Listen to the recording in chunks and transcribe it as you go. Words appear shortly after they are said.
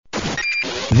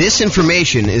This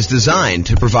information is designed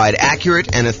to provide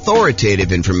accurate and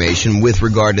authoritative information with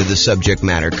regard to the subject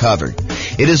matter covered.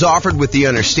 It is offered with the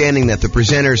understanding that the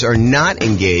presenters are not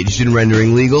engaged in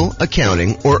rendering legal,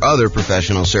 accounting, or other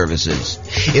professional services.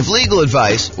 If legal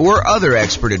advice or other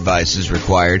expert advice is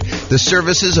required, the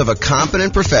services of a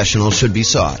competent professional should be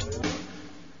sought.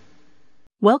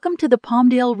 Welcome to the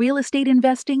Palmdale Real Estate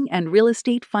Investing and Real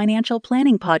Estate Financial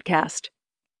Planning Podcast.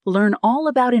 Learn all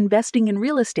about investing in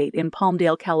real estate in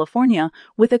Palmdale, California,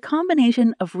 with a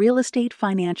combination of real estate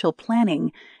financial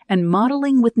planning and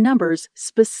modeling with numbers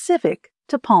specific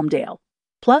to Palmdale,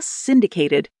 plus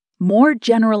syndicated, more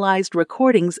generalized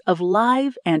recordings of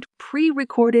live and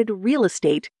pre-recorded real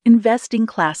estate investing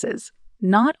classes,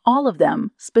 not all of them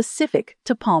specific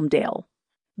to Palmdale.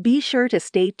 Be sure to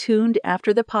stay tuned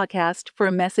after the podcast for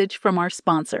a message from our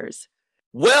sponsors.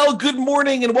 Well, good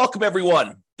morning and welcome,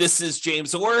 everyone. This is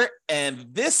James Orr, and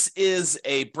this is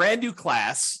a brand new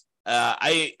class.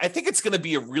 I think it's going to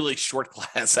be a really short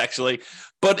class, actually,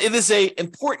 but it is an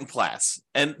important class,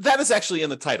 and that is actually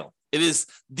in the title. It is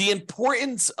the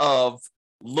importance of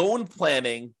loan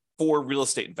planning for real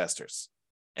estate investors.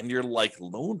 And you're like,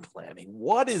 loan planning?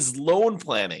 What is loan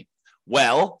planning?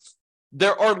 Well,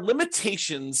 there are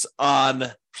limitations on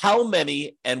how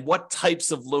many and what types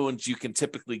of loans you can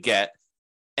typically get,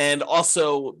 and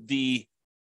also the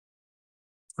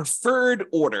preferred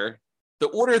order, the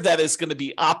order that is going to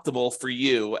be optimal for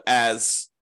you as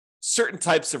certain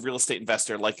types of real estate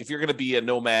investor. Like if you're going to be a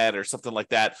nomad or something like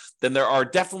that, then there are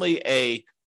definitely a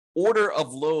order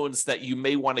of loans that you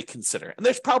may want to consider. And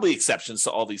there's probably exceptions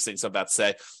to all these things I'm about to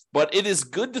say, but it is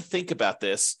good to think about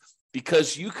this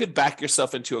because you could back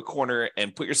yourself into a corner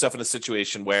and put yourself in a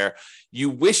situation where you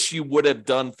wish you would have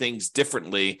done things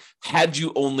differently had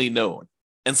you only known.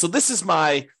 And so this is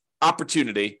my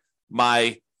opportunity,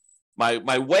 my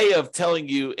way of telling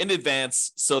you in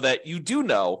advance so that you do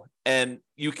know and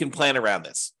you can plan around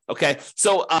this. Okay.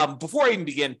 So before I even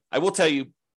begin, I will tell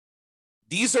you,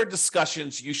 these are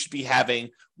discussions you should be having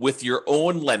with your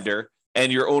own lender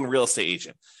and your own real estate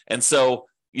agent. And so,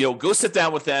 go sit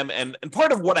down with them. And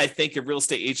part of what I think a real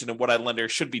estate agent and what a lender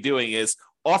should be doing is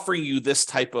offering you this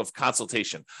type of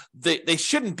consultation. They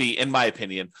shouldn't be, in my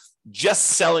opinion, just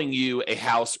selling you a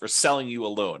house or selling you a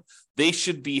loan. They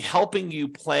should be helping you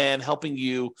plan, helping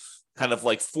you kind of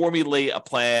like formulate a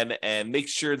plan and make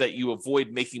sure that you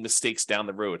avoid making mistakes down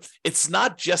the road. It's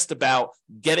not just about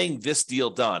getting this deal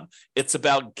done. It's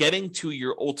about getting to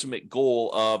your ultimate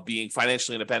goal of being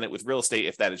financially independent with real estate,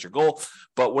 if that is your goal.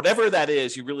 But whatever that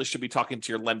is, you really should be talking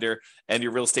to your lender and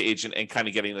your real estate agent and kind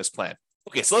of getting this plan.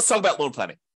 Okay, so let's talk about loan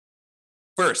planning.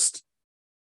 First,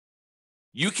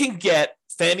 you can get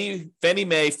Fannie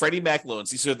Mae, Freddie Mac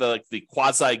loans. These are the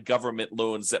quasi-government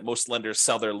loans that most lenders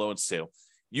sell their loans to.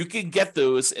 You can get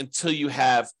those until you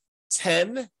have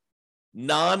 10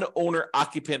 non-owner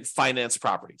occupant finance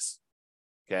properties.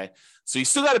 Okay, so you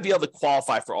still got to be able to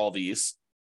qualify for all these,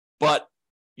 but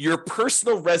your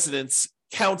personal residence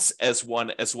counts as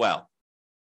one as well.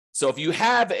 So if you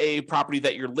have a property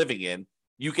that you're living in,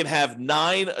 you can have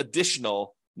 9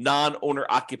 additional non-owner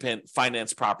occupant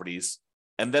finance properties.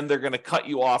 And then they're going to cut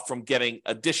you off from getting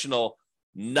additional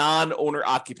non-owner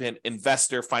occupant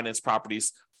investor finance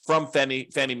properties from Fannie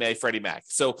Mae, Freddie Mac.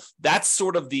 So that's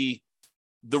sort of the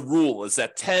rule, is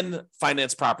that 10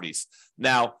 finance properties.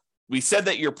 Now, we said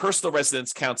that your personal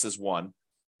residence counts as one.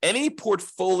 Any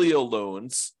portfolio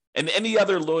loans and any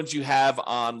other loans you have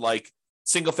on like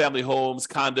single family homes,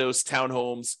 condos,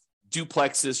 townhomes,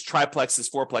 duplexes, triplexes,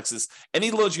 fourplexes,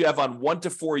 any loans you have on 1 to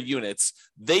 4 units,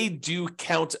 they do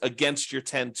count against your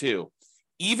 10 too,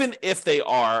 even if they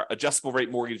are adjustable rate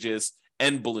mortgages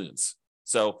and balloons.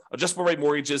 So adjustable rate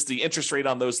mortgages, the interest rate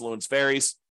on those loans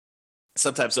varies.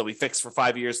 Sometimes they'll be fixed for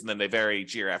 5 years and then they vary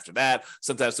each year after that.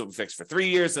 Sometimes they'll be fixed for 3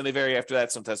 years and they vary after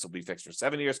that. Sometimes they'll be fixed for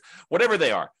 7 years, whatever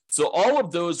they are. So all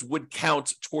of those would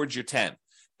count towards your 10.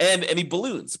 And any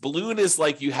balloons. Balloon is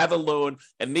like you have a loan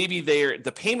and maybe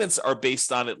the payments are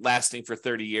based on it lasting for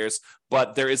 30 years,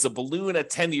 but there is a balloon at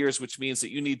 10 years, which means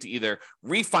that you need to either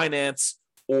refinance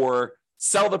or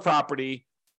sell the property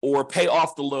or pay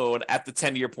off the loan at the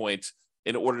 10-year point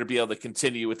in order to be able to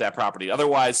continue with that property.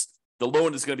 Otherwise, the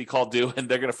loan is going to be called due and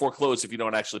they're going to foreclose if you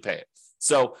don't actually pay it.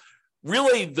 So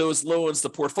really those loans, the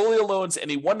portfolio loans,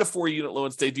 any 1 to 4 unit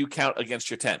loans, they do count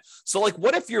against your 10. So like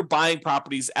what if you're buying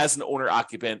properties as an owner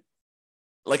occupant,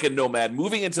 like a nomad,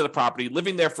 moving into the property,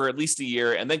 living there for at least a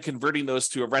year, and then converting those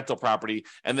to a rental property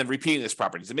and then repeating those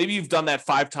properties. And maybe you've done that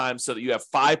 5 times so that you have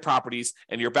 5 properties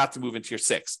and you're about to move into your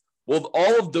 6th. Well,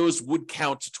 all of those would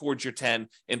count towards your 10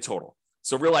 in total.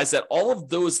 So realize that all of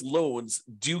those loans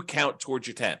do count towards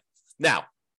your 10. Now,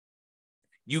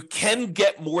 you can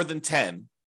get more than 10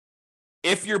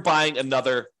 if you're buying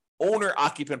another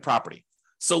owner-occupant property.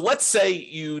 So let's say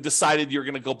you decided you're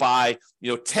going to go buy,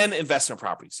 10 investment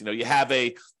properties. You have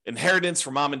a inheritance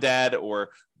from mom and dad or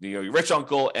your rich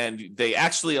uncle, and they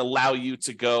actually allow you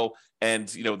to go and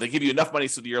they give you enough money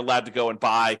so that you're allowed to go and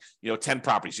buy 10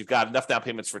 properties. You've got enough down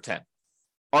payments for 10.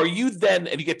 Are you then,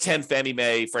 and you get 10 Fannie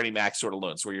Mae, Freddie Mac sort of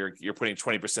loans where you're putting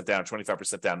 20% down,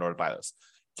 25% down in order to buy those.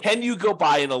 Can you go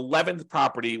buy an 11th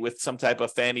property with some type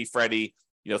of Fannie, Freddie,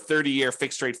 30-year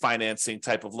fixed rate financing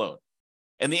type of loan?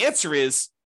 And the answer is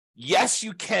yes,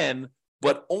 you can,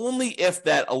 but only if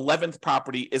that 11th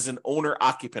property is an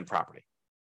owner-occupant property.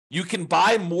 You can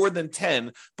buy more than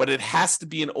 10, but it has to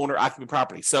be an owner-occupant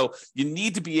property. So you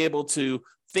need to be able to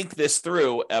think this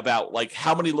through about like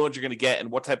how many loans you're going to get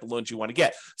and what type of loans you want to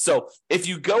get. So if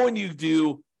you go and you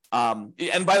do,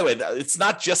 and by the way, it's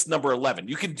not just number 11.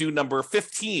 You can do number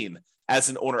 15 as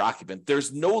an owner-occupant.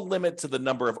 There's no limit to the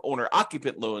number of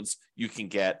owner-occupant loans you can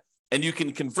get. And you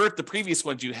can convert the previous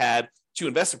ones you had to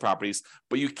investment properties,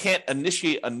 but you can't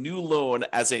initiate a new loan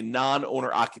as a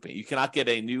non-owner occupant. You cannot get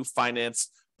a new finance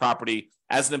property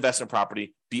as an investment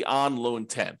property beyond loan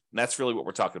 10. And that's really what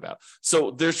we're talking about.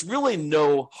 So there's really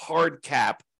no hard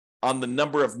cap on the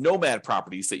number of nomad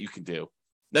properties that you can do.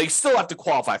 Now, you still have to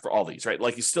qualify for all these, right?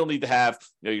 Like you still need to have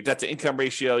your debt to income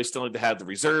ratio. You still need to have the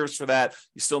reserves for that.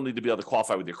 You still need to be able to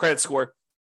qualify with your credit score.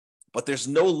 But there's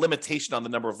no limitation on the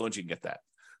number of loans you can get that.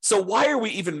 So why are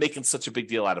we even making such a big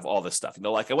deal out of all this stuff?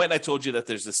 Like I went and I told you that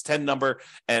there's this 10 number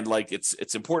and like it's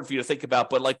important for you to think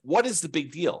about, but like what is the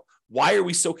big deal? Why are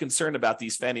we so concerned about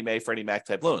these Fannie Mae, Freddie Mac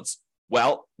type loans?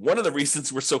 Well, one of the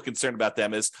reasons we're so concerned about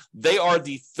them is they are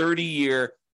the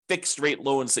 30-year fixed rate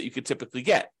loans that you could typically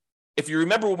get. If you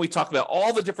remember when we talked about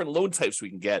all the different loan types we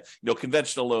can get,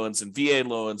 conventional loans and VA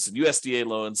loans and USDA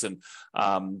loans and,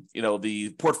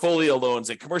 the portfolio loans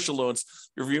and commercial loans,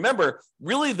 if you remember,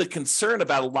 really the concern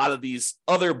about a lot of these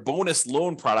other bonus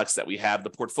loan products that we have, the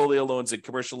portfolio loans and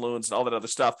commercial loans and all that other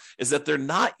stuff, is that they're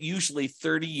not usually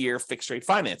 30-year fixed rate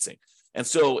financing. And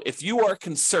so if you are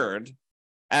concerned,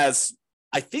 as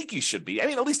I think you should be,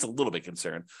 at least a little bit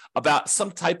concerned about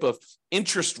some type of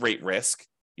interest rate risk,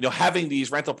 having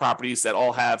these rental properties that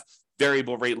all have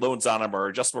variable rate loans on them or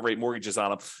adjustable rate mortgages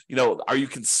on them, are you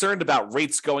concerned about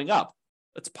rates going up?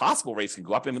 It's possible rates can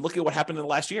go up. Look at what happened in the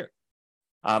last year.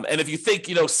 And if you think,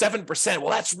 7%,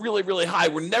 well, that's really, really high.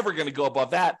 We're never going to go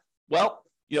above that. Well,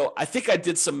 I think I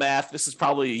did some math. This is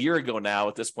probably a year ago now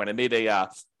at this point. I made a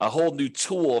whole new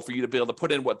tool for you to be able to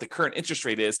put in what the current interest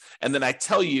rate is. And then I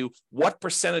tell you what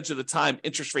percentage of the time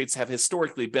interest rates have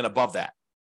historically been above that.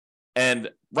 And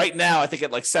right now, I think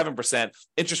at like 7%,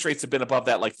 interest rates have been above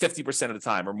that like 50% of the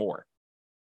time or more.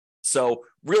 So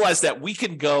realize that we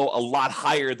can go a lot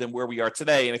higher than where we are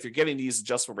today. And if you're getting these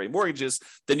adjustable rate mortgages,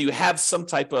 then you have some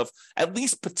type of at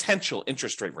least potential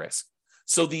interest rate risk.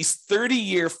 So these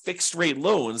 30-year fixed rate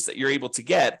loans that you're able to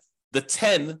get, the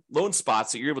 10 loan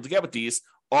spots that you're able to get with these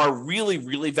are really,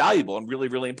 really valuable and really,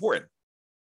 really important.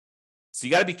 So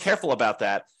you got to be careful about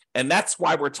that. And that's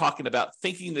why we're talking about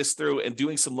thinking this through and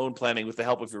doing some loan planning with the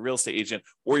help of your real estate agent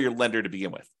or your lender to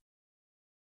begin with.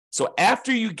 So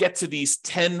after you get to these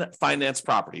 10 finance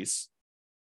properties,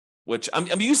 which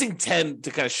I'm using 10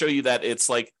 to kind of show you that it's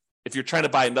like if you're trying to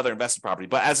buy another investment property.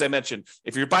 But as I mentioned,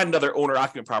 if you're buying another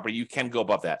owner-occupant property, you can go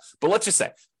above that. But let's just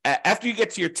say, after you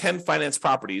get to your 10 finance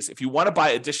properties, if you want to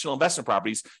buy additional investment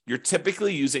properties, you're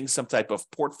typically using some type of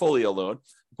portfolio loan.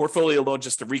 Portfolio loan,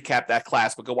 just to recap that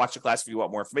class, but go watch the class if you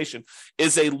want more information,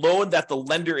 is a loan that the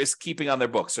lender is keeping on their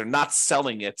books. They're not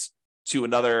selling it to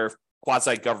another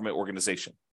quasi-government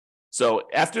organization. So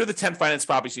after the 10 finance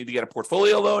properties, you need to get a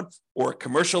portfolio loan or a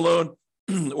commercial loan,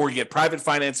 or you get private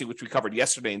financing, which we covered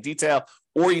yesterday in detail,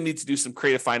 or you need to do some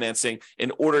creative financing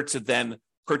in order to then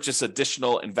purchase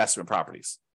additional investment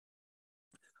properties.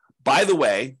 By the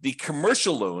way, the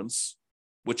commercial loans,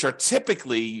 which are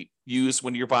typically used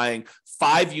when you're buying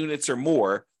 5 units or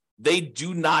more, they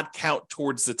do not count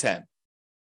towards the 10.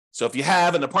 So if you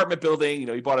have an apartment building,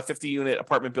 you bought a 50-unit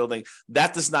apartment building,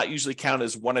 that does not usually count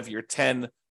as one of your 10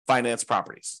 finance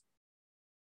properties.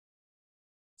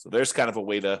 So there's kind of a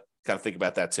way to kind of think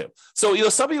about that too. So,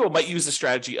 some people might use the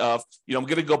strategy of, I'm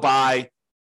going to go buy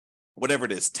whatever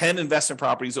it is, 10 investment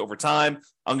properties over time.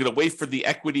 I'm going to wait for the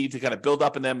equity to kind of build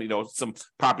up in them. Some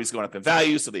properties going up in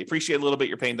value, so they appreciate a little bit.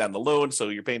 You're paying down the loan, so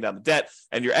you're paying down the debt,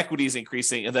 and your equity is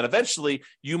increasing. And then eventually,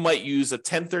 you might use a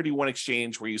 1031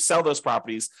 exchange where you sell those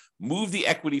properties, move the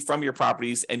equity from your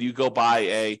properties, and you go buy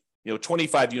a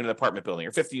 25-unit apartment building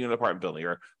or 50-unit apartment building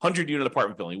or 100-unit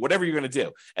apartment building, whatever you're going to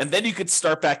do. And then you could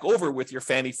start back over with your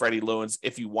Fannie Freddie loans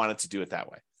if you wanted to do it that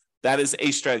way. That is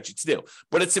a strategy to do.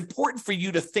 But it's important for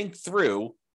you to think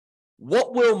through,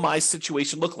 what will my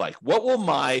situation look like? What will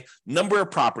my number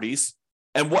of properties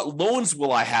and what loans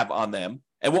will I have on them?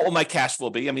 And what will my cash flow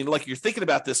be? I mean, like, you're thinking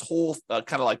about this whole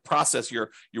kind of like process,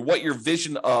 your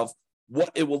vision of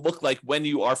what it will look like when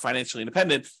you are financially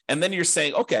independent. And then you're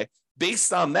saying, okay,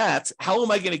 based on that, how am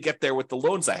I going to get there with the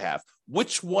loans I have?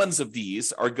 Which ones of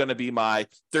these are going to be my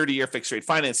 30-year fixed rate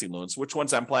financing loans? Which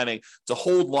ones I'm planning to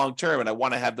hold long term? And I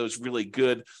want to have those really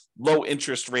good low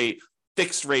interest rate,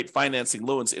 fixed rate financing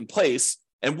loans in place.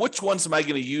 And which ones am I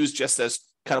going to use just as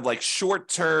kind of like short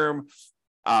term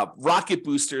rocket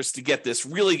boosters to get this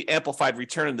really amplified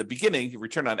return in the beginning,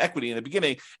 return on equity in the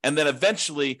beginning, and then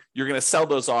eventually you're going to sell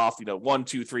those off, 1,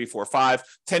 2, 3, 4, 5,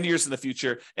 10 years in the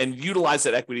future, and utilize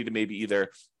that equity to maybe either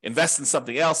invest in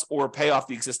something else or pay off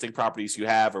the existing properties you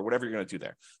have or whatever you're going to do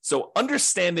there. So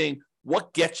understanding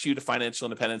what gets you to financial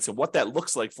independence and what that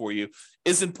looks like for you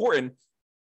is important.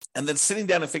 And then sitting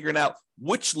down and figuring out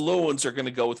which loans are going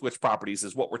to go with which properties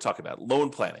is what we're talking about. Loan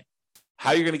planning.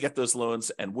 How you're going to get those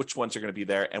loans and which ones are going to be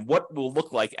there and what will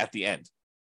look like at the end.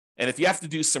 And if you have to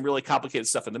do some really complicated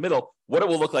stuff in the middle, what it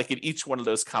will look like in each one of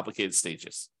those complicated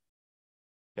stages.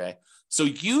 Okay. So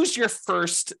use your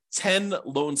first 10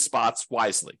 loan spots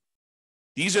wisely.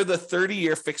 These are the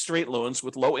 30-year fixed rate loans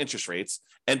with low interest rates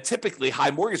and typically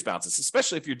high mortgage balances,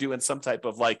 especially if you're doing some type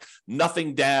of like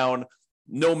nothing down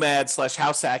nomad /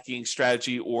 house hacking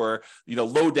strategy, or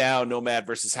low down nomad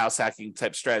versus house hacking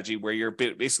type strategy where you're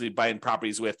basically buying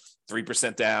properties with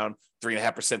 3% down,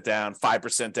 3.5% down,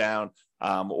 5% down,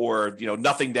 or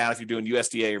nothing down if you're doing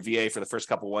USDA or VA for the first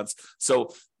couple ones.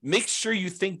 So make sure you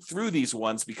think through these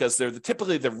ones because they're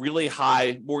typically the really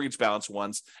high mortgage balance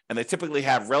ones, and they typically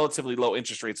have relatively low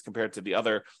interest rates compared to the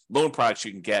other loan products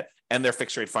you can get, and they're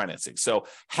fixed rate financing. So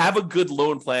have a good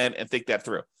loan plan and think that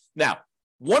through. Now,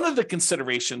 one of the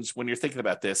considerations when you're thinking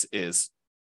about this is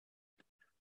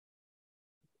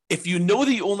if you know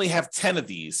that you only have 10 of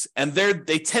these and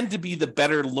they tend to be the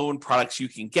better loan products you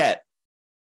can get,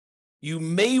 you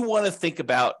may want to think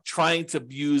about trying to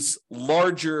use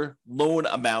larger loan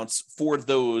amounts for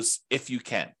those if you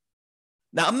can.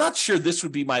 Now, I'm not sure this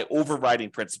would be my overriding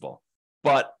principle,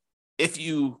 but if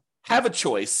you have a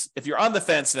choice, if you're on the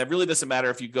fence and it really doesn't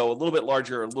matter if you go a little bit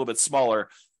larger or a little bit smaller,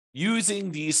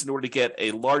 using these in order to get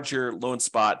a larger loan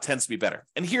spot tends to be better.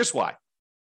 And here's why.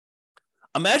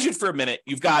 Imagine for a minute,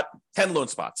 you've got 10 loan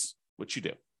spots, which you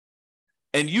do.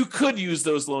 And you could use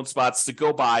those loan spots to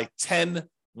go buy 10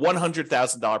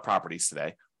 $100,000 properties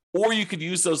today. Or you could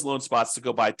use those loan spots to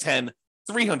go buy 10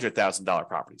 $300,000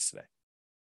 properties today.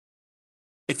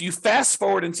 If you fast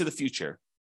forward into the future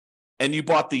and you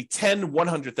bought the 10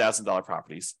 $100,000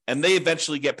 properties and they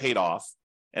eventually get paid off,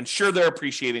 and sure, they're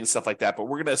appreciating and stuff like that, but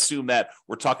we're going to assume that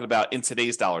we're talking about in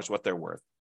today's dollars what they're worth.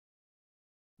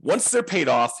 Once they're paid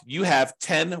off, you have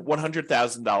 10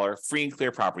 $100,000 free and clear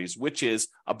properties, which is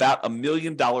about $1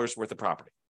 million worth of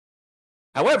property.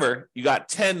 However, you got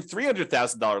 10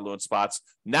 $300,000 loan spots.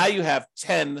 Now you have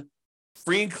 10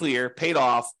 free and clear, paid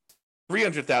off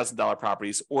 $300,000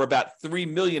 properties, or about $3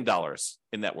 million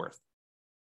in net worth.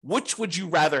 Which would you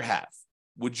rather have?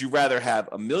 Would you rather have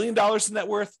 $1 million in net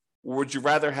worth? Or would you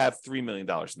rather have $3 million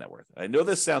in net worth? I know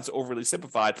this sounds overly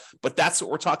simplified, but that's what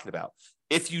we're talking about.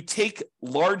 If you take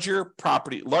larger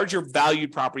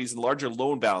valued properties and larger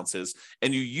loan balances,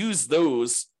 and you use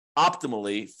those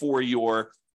optimally for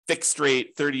your fixed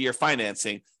rate 30-year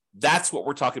financing, that's what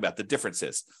we're talking about. The difference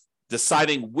is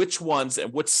deciding which ones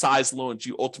and which size loans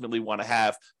you ultimately want to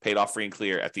have paid off free and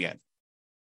clear at the end.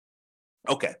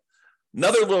 Okay,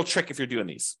 another little trick if you're doing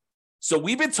these. So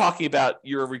we've been talking about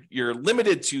you're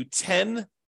limited to 10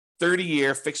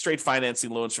 30-year fixed rate financing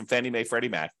loans from Fannie Mae, Freddie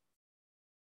Mac.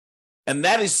 And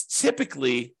that is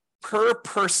typically per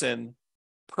person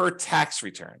per tax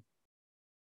return.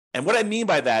 And what I mean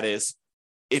by that is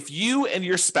if you and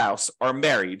your spouse are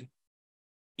married,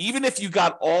 even if you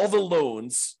got all the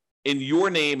loans in your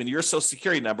name and your social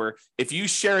security number, if you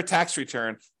share a tax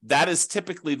return, that is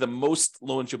typically the most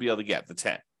loans you'll be able to get, the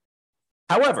 10.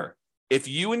 However, if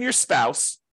you and your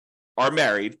spouse are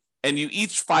married and you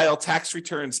each file tax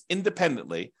returns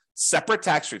independently, separate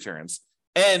tax returns,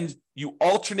 and you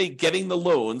alternate getting the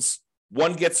loans,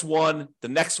 one gets one, the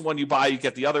next one you buy, you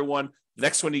get the other one, the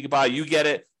next one you buy, you get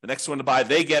it, the next one to buy,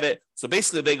 they get it. So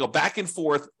basically they go back and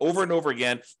forth over and over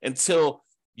again until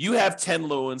you have 10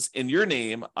 loans in your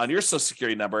name on your social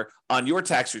security number on your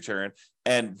tax return,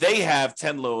 and they have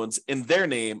 10 loans in their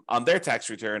name on their tax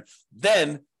return.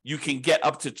 Then you can get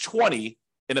up to 20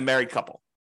 in a married couple.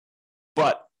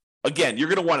 But again, you're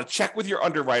going to want to check with your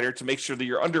underwriter to make sure that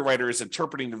your underwriter is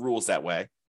interpreting the rules that way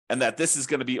and that this is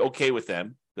going to be okay with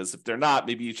them. Because if they're not,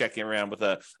 maybe you check in around with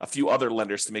a few other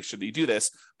lenders to make sure that you do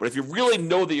this. But if you really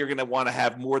know that you're going to want to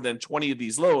have more than 20 of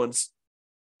these loans,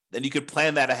 then you could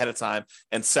plan that ahead of time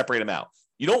and separate them out.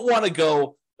 You don't want to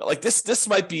go like this. This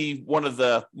might be one of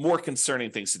the more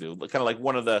concerning things to do, kind of like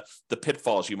one of the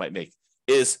pitfalls you might make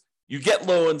is you get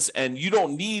loans and you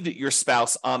don't need your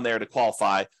spouse on there to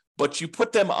qualify, but you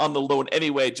put them on the loan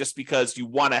anyway, just because you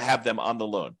want to have them on the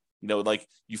loan. Like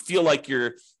you feel like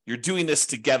you're doing this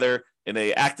together in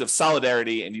an act of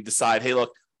solidarity, and you decide, hey,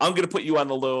 look, I'm going to put you on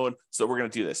the loan, so we're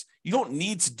going to do this. You don't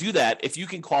need to do that if you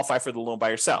can qualify for the loan by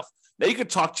yourself. Now, you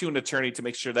could talk to an attorney to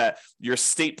make sure that your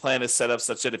estate plan is set up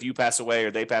such that if you pass away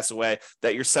or they pass away,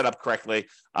 that you're set up correctly.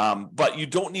 But you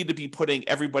don't need to be putting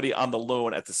everybody on the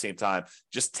loan at the same time.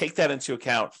 Just take that into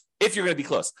account if you're going to be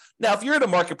close. Now, if you're in a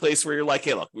marketplace where you're like,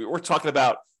 hey, look, we're talking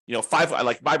about, I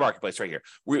like my marketplace right here.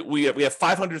 We have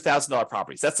 $500,000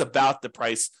 properties. That's about the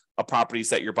price of properties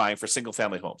that you're buying for single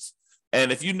family homes.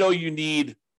 And if you know you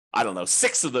need,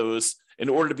 6 of those in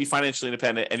order to be financially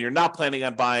independent, and you're not planning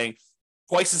on buying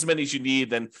twice as many as you need,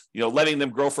 then letting them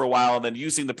grow for a while and then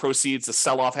using the proceeds to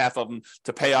sell off half of them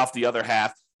to pay off the other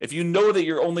half. If you know that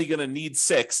you're only going to need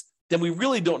 6, then we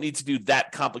really don't need to do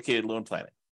that complicated loan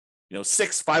planning.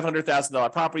 6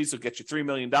 $500,000 properties will get you $3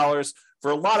 million.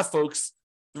 For a lot of folks,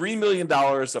 $3 million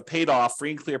of paid off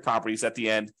free and clear properties at the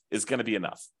end is going to be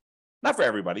enough. Not for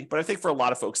everybody, but I think for a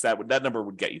lot of folks that number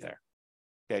would get you there.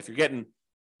 Okay, if you're getting,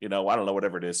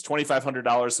 whatever it is,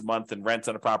 $2,500 a month in rent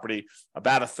on a property,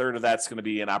 about a third of that's going to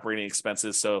be in operating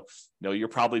expenses. So, you're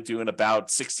probably doing about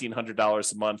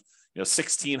 $1,600 a month.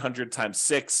 1,600 times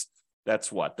 6,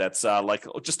 that's what? That's like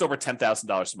just over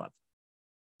 $10,000 a month,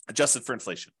 adjusted for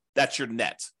inflation. That's your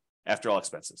net after all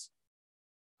expenses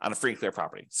on a free and clear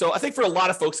property. So I think for a lot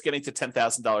of folks, getting to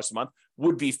 $10,000 a month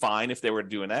would be fine if they were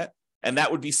doing that. And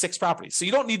that would be 6 properties. So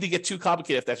you don't need to get too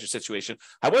complicated if that's your situation.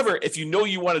 However, if you know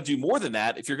you want to do more than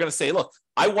that, if you're going to say, look,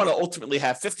 I want to ultimately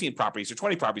have 15 properties or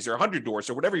 20 properties or 100 doors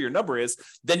or whatever your number is,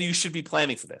 then you should be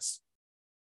planning for this.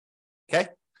 Okay?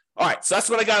 All right. So that's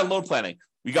what I got on loan planning.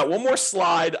 We got one more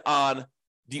slide on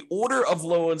the order of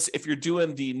loans if you're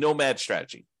doing the nomad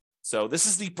strategy. So this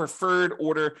is the preferred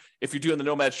order if you're doing the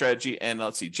nomad strategy. And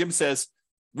let's see, Jim says,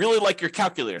 really like your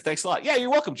calculator. Thanks a lot. Yeah, you're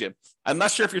welcome, Jim. I'm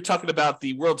not sure if you're talking about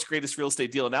the world's greatest real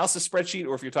estate deal analysis spreadsheet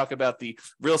or if you're talking about the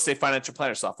real estate financial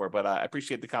planner software, but I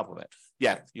appreciate the compliment.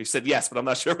 Yeah, you said yes, but I'm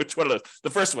not sure which one of those. The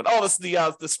first one. Oh, this is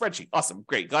the spreadsheet. Awesome.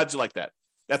 Great. Glad you like that.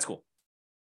 That's cool.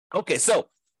 Okay, so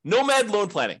nomad loan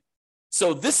planning.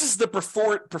 So this is the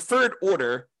preferred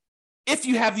order if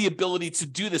you have the ability to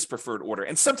do this preferred order.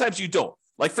 And sometimes you don't.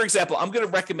 Like, for example, I'm going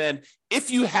to recommend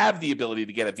if you have the ability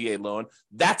to get a VA loan,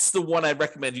 that's the one I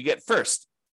recommend you get first.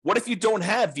 What if you don't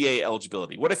have VA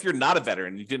eligibility? What if you're not a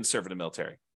veteran and you didn't serve in the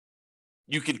military?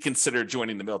 You could consider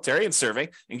joining the military and serving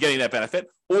and getting that benefit.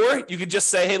 Or you could just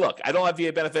say, hey, look, I don't have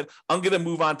VA benefit. I'm going to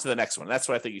move on to the next one. That's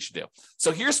what I think you should do.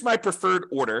 So here's my preferred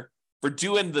order for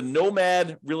doing the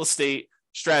nomad real estate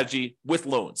strategy with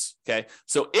loans. Okay.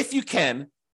 So if you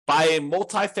can, buy a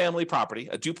multifamily property,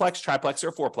 a duplex, triplex,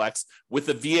 or fourplex with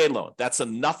a VA loan. That's a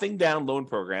nothing down loan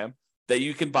program that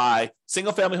you can buy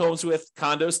single family homes with,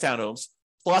 condos, townhomes.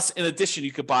 Plus, in addition,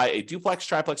 you could buy a duplex,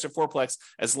 triplex, or fourplex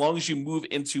as long as you move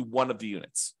into one of the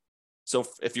units. So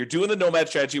if you're doing the nomad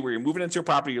strategy where you're moving into a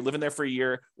property, you're living there for a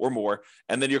year or more,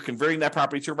 and then you're converting that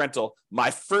property to a rental,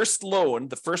 my first loan,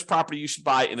 the first property you should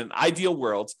buy in an ideal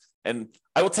world, and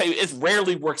I will tell you, it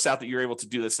rarely works out that you're able to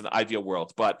do this in an ideal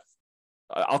world, but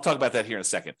I'll talk about that here in a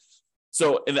second.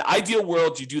 So in the ideal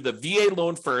world, you do the VA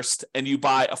loan first and you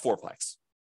buy a fourplex.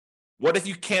 What if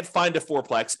you can't find a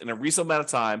fourplex in a reasonable amount of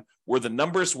time where the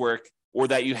numbers work or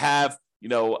that you have,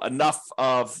 enough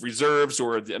of reserves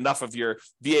or enough of your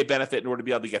VA benefit in order to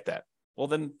be able to get that? Well,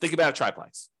 then think about a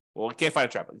triplex. Well, you can't find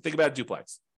a triplex. Think about a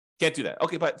duplex. Can't do that.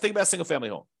 Okay, but think about a single family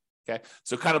home. Okay,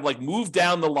 so kind of like move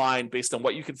down the line based on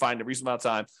what you can find in a reasonable amount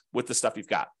of time with the stuff you've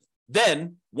got.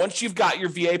 Then, once you've got your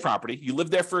VA property, you live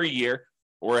there for a year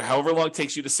or however long it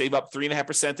takes you to save up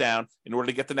 3.5% down in order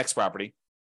to get the next property.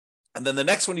 And then the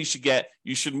next one you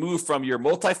should move from your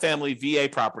multifamily VA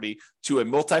property to a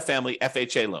multifamily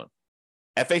FHA loan.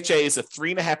 FHA is a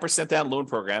 3.5% down loan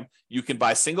program. You can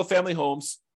buy single family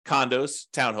homes, condos,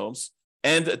 townhomes,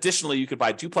 and additionally, you could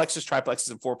buy duplexes,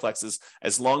 triplexes, and fourplexes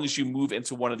as long as you move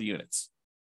into one of the units.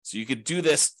 So you could do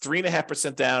this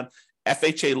 3.5% down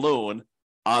FHA loan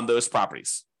on those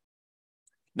properties.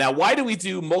 Now, why do we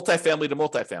do multifamily to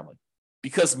multifamily?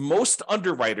 Because most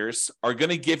underwriters are going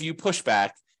to give you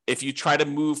pushback if you try to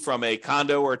move from a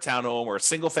condo or a townhome or a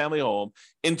single family home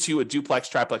into a duplex,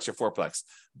 triplex, or fourplex.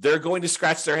 they're going to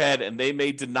scratch their head and they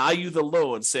may deny you the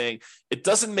loan saying, it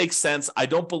doesn't make sense. I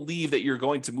don't believe that you're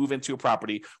going to move into a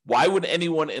property. Why would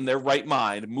anyone in their right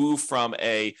mind move from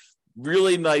a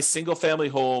really nice single family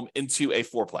home into a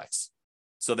fourplex?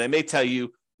 So they may tell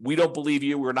you, we don't believe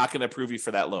you. We're not going to approve you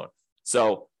for that loan.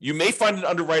 So you may find an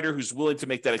underwriter who's willing to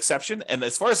make that exception. And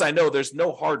as far as I know, there's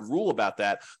no hard rule about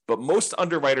that. But most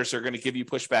underwriters are going to give you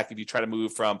pushback if you try to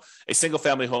move from a single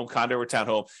family home, condo, or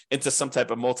townhome into some type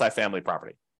of multifamily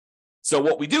property. So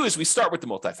what we do is we start with the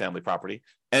multifamily property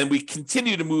and we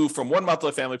continue to move from one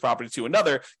multifamily property to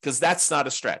another because that's not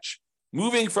a stretch.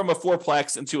 Moving from a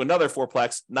fourplex into another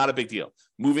fourplex, not a big deal.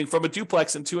 Moving from a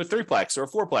duplex into a threeplex or a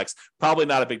fourplex, probably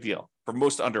not a big deal for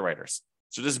most underwriters.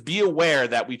 So just be aware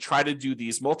that we try to do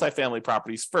these multifamily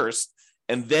properties first,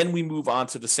 and then we move on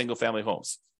to the single family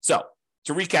homes. So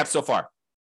to recap so far,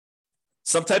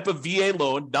 some type of VA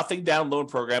loan, nothing down loan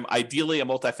program, ideally a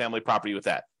multifamily property with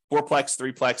that. Fourplex,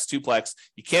 threeplex, twoplex.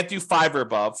 You can't do 5 or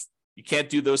above. You can't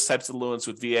do those types of loans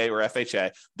with VA or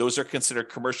FHA. Those are considered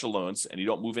commercial loans, and you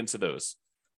don't move into those.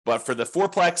 But for the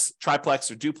fourplex,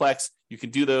 triplex, or duplex, you can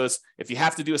do those. If you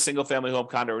have to do a single family home,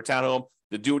 condo, or townhome,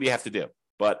 then do what you have to do.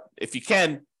 But if you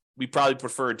can, we probably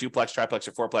prefer a duplex, triplex,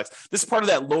 or fourplex. This is part of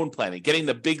that loan planning, getting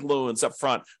the big loans up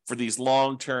front for these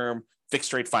long-term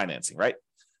fixed rate financing, right?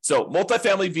 So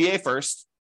multifamily VA first,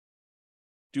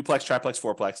 duplex, triplex,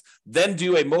 fourplex, then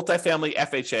do a multifamily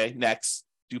FHA next,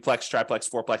 duplex, triplex,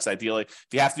 fourplex ideally. If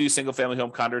you have to do single family home,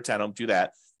 condo, or townhome, do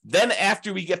that. Then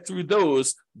after we get through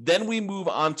those, then we move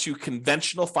on to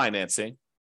conventional financing,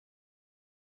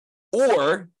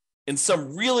 or in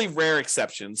some really rare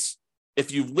exceptions, if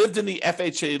you've lived in the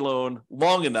FHA loan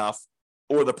long enough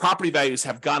or the property values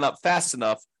have gone up fast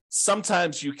enough,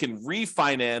 sometimes you can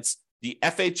refinance the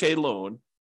FHA loan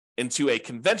into a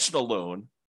conventional loan,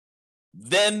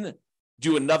 then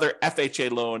do another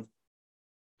FHA loan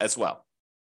as well.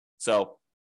 So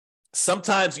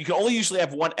sometimes you can only usually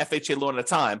have one FHA loan at a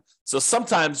time. So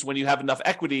sometimes when you have enough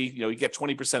equity, you get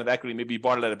 20% of equity, maybe you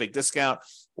bought it at a big discount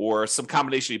or some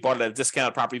combination, you bought it at a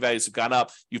discount, property values have gone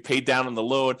up, you paid down on the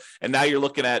loan, and now you're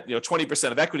looking at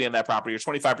 20% of equity in that property or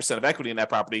 25% of equity in that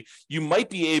property. You might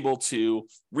be able to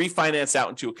refinance out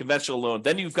into a conventional loan.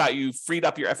 Then you freed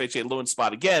up your FHA loan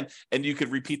spot again, and you could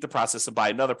repeat the process and buy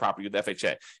another property with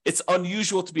FHA. It's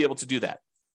unusual to be able to do that.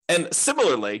 And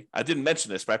similarly, I didn't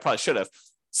mention this, but I probably should have.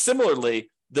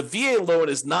 Similarly, the VA loan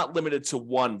is not limited to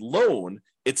one loan.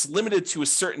 It's limited to a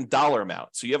certain dollar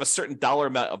amount. So you have a certain dollar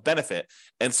amount of benefit.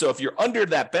 And so if you're under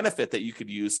that benefit that you could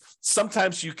use,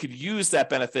 sometimes you could use that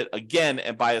benefit again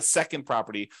and buy a second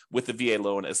property with the VA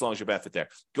loan as long as your benefit there.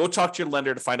 Go talk to your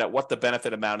lender to find out what the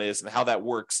benefit amount is and how that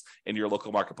works in your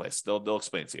local marketplace. They'll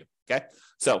explain it to you. Okay.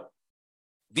 So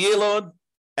VA loan,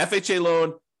 FHA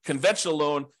loan, conventional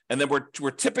loan, and then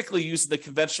we're typically using the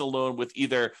conventional loan with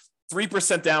either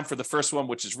 3% down for the first one,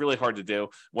 which is really hard to do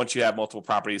once you have multiple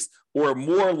properties, or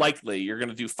more likely you're going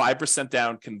to do 5%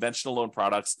 down conventional loan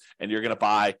products, and you're going to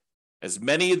buy as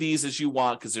many of these as you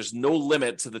want because there's no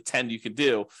limit to the 10 you can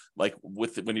do. Like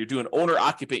when you're doing owner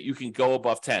occupant, you can go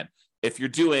above 10. If you're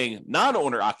doing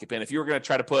non-owner occupant, if you were going to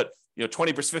try to put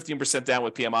 20%, 15% down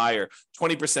with PMI or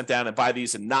 20% down and buy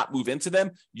these and not move into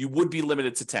them, you would be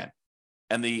limited to 10.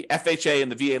 And the FHA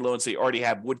and the VA loans that you already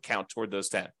have would count toward those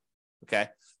 10. Okay.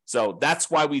 So that's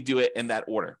why we do it in that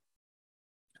order.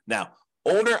 Now,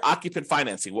 owner-occupant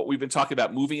financing, what we've been talking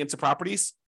about, moving into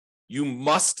properties, you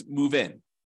must move in.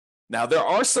 Now, there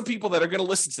are some people that are going to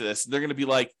listen to this, and they're going to be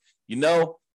like,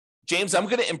 James, I'm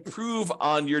going to improve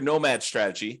on your nomad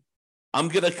strategy. I'm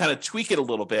going to kind of tweak it a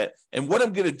little bit. And what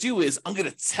I'm going to do is I'm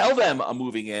going to tell them I'm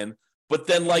moving in, but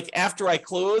then after I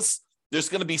close, there's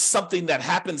going to be something that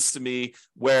happens to me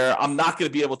where I'm not going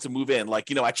to be able to move in.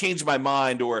 I changed my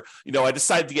mind, or, I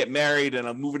decided to get married and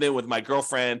I'm moving in with my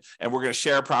girlfriend and we're going to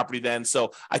share a property then.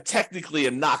 So I technically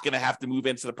am not going to have to move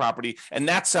into the property. And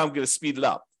that's how I'm going to speed it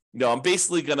up. I'm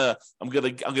basically I'm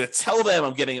going to tell them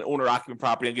I'm getting an owner occupant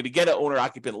property. I'm going to get an owner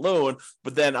occupant loan,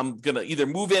 but then I'm going to either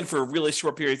move in for a really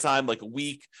short period of time, like a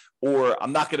week, or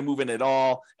I'm not going to move in at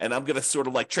all. And I'm going to sort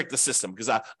of trick the system because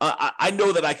I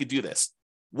know that I could do this.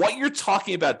 What you're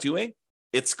talking about doing,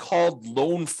 it's called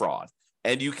loan fraud,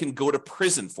 and you can go to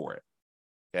prison for it,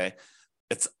 okay?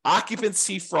 It's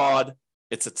occupancy fraud.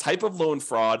 It's a type of loan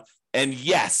fraud, and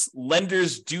yes,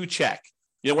 lenders do check.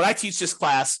 When I teach this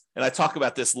class and I talk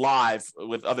about this live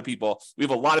with other people, we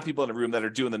have a lot of people in the room that are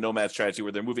doing the nomad strategy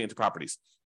where they're moving into properties.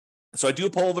 So I do a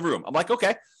poll of the room. I'm like,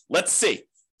 okay, let's see.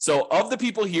 So of the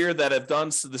people here that have done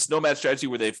this nomad strategy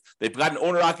where they've got an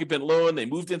owner-occupant loan, they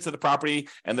moved into the property,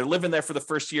 and they're living there for the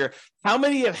first year, how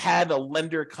many have had a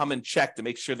lender come and check to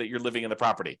make sure that you're living in the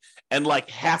property? And like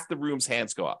half the room's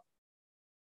hands go up.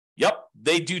 Yep,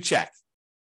 they do check.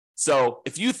 So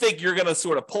if you think you're going to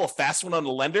sort of pull a fast one on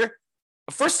the lender,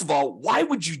 first of all, why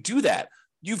would you do that?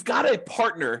 You've got a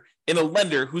partner in a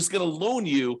lender who's going to loan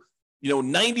you,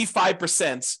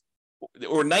 95%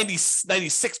 or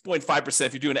 96.5%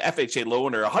 if you're doing an FHA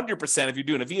loan, or 100% if you're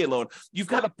doing a VA loan. You've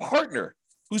got a partner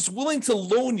who's willing to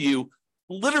loan you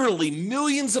literally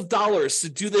millions of dollars to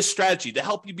do this strategy to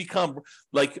help you become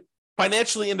like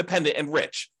financially independent and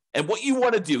rich. And what you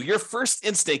want to do, your first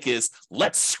instinct is,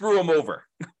 let's screw them over.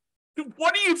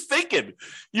 What are you thinking?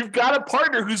 You've got a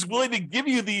partner who's willing to give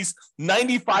you these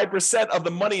 95% of the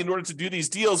money in order to do these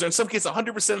deals, or in some cases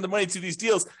 100% of the money to these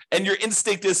deals, and your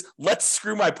instinct is, let's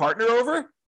screw my partner over?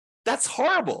 That's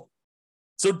horrible.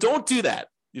 So don't do that.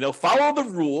 Follow the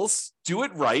rules, do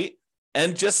it right,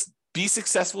 and just be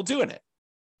successful doing it.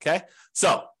 Okay?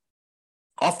 So,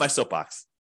 off my soapbox.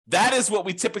 That is what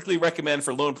we typically recommend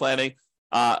for loan planning.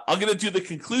 I'm going to do the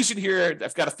conclusion here.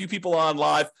 I've got a few people on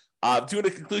live. Doing a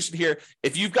conclusion here.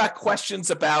 If you've got questions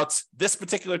about this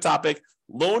particular topic,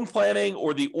 loan planning,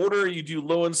 or the order you do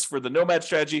loans for the nomad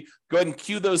strategy, go ahead and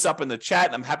queue those up in the chat,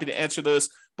 and I'm happy to answer those.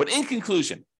 But in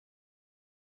conclusion,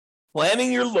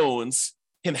 planning your loans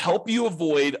can help you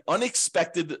avoid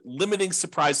unexpected limiting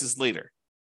surprises later.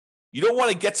 You don't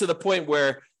want to get to the point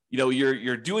where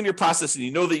you're doing your process and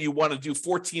you know that you want to do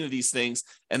 14 of these things,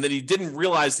 and then you didn't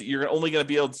realize that you're only going to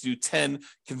be able to do 10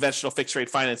 conventional fixed rate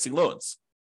financing loans.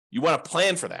 You want to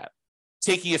plan for that,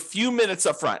 taking a few minutes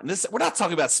up front. And this, we're not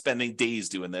talking about spending days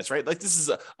doing this, right? Like, this is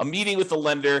a meeting with the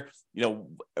lender,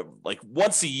 like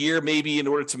once a year, maybe, in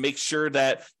order to make sure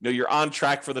that, you're on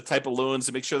track for the type of loans,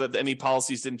 and make sure that any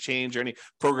policies didn't change or any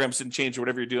programs didn't change or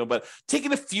whatever you're doing. But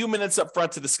taking a few minutes up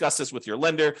front to discuss this with your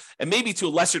lender, and maybe to a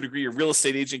lesser degree, your real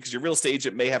estate agent, because your real estate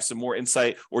agent may have some more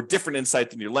insight or different insight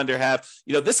than your lender have.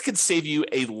 This could save you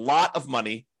a lot of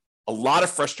money, a lot of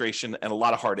frustration, and a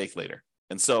lot of heartache later.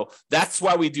 And so that's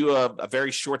why we do a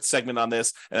very short segment on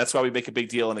this. And that's why we make a big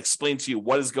deal and explain to you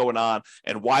what is going on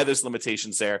and why there's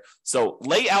limitations there. So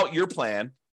lay out your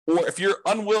plan, or if you're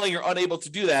unwilling or unable to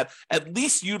do that, at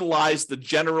least utilize the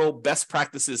general best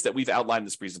practices that we've outlined in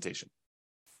this presentation.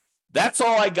 That's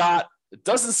all I got. It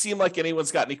doesn't seem like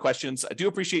anyone's got any questions. I do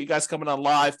appreciate you guys coming on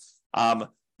live.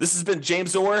 This has been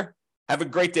James Orr. Have a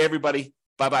great day, everybody.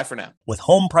 Bye-bye for now. With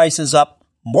home prices up,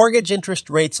 mortgage interest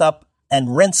rates up,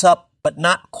 and rents up, but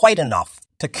not quite enough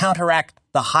to counteract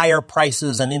the higher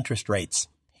prices and interest rates,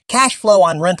 cash flow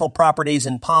on rental properties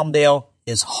in Palmdale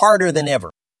is harder than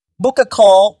ever. Book a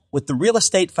call with the Real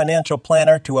Estate Financial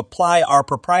Planner to apply our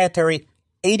proprietary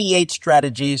 88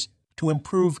 strategies to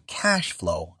improve cash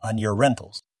flow on your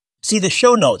rentals. See the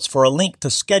show notes for a link to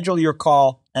schedule your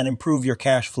call and improve your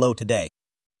cash flow today.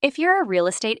 If you're a real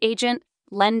estate agent,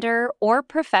 lender, or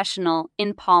professional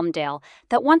in Palmdale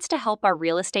that wants to help our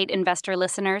real estate investor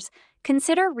listeners,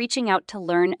 consider reaching out to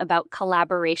learn about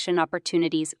collaboration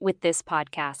opportunities with this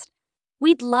podcast.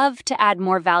 We'd love to add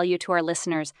more value to our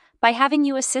listeners by having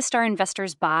you assist our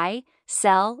investors buy,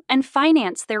 sell, and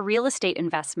finance their real estate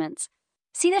investments.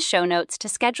 See the show notes to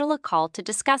schedule a call to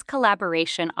discuss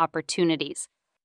collaboration opportunities.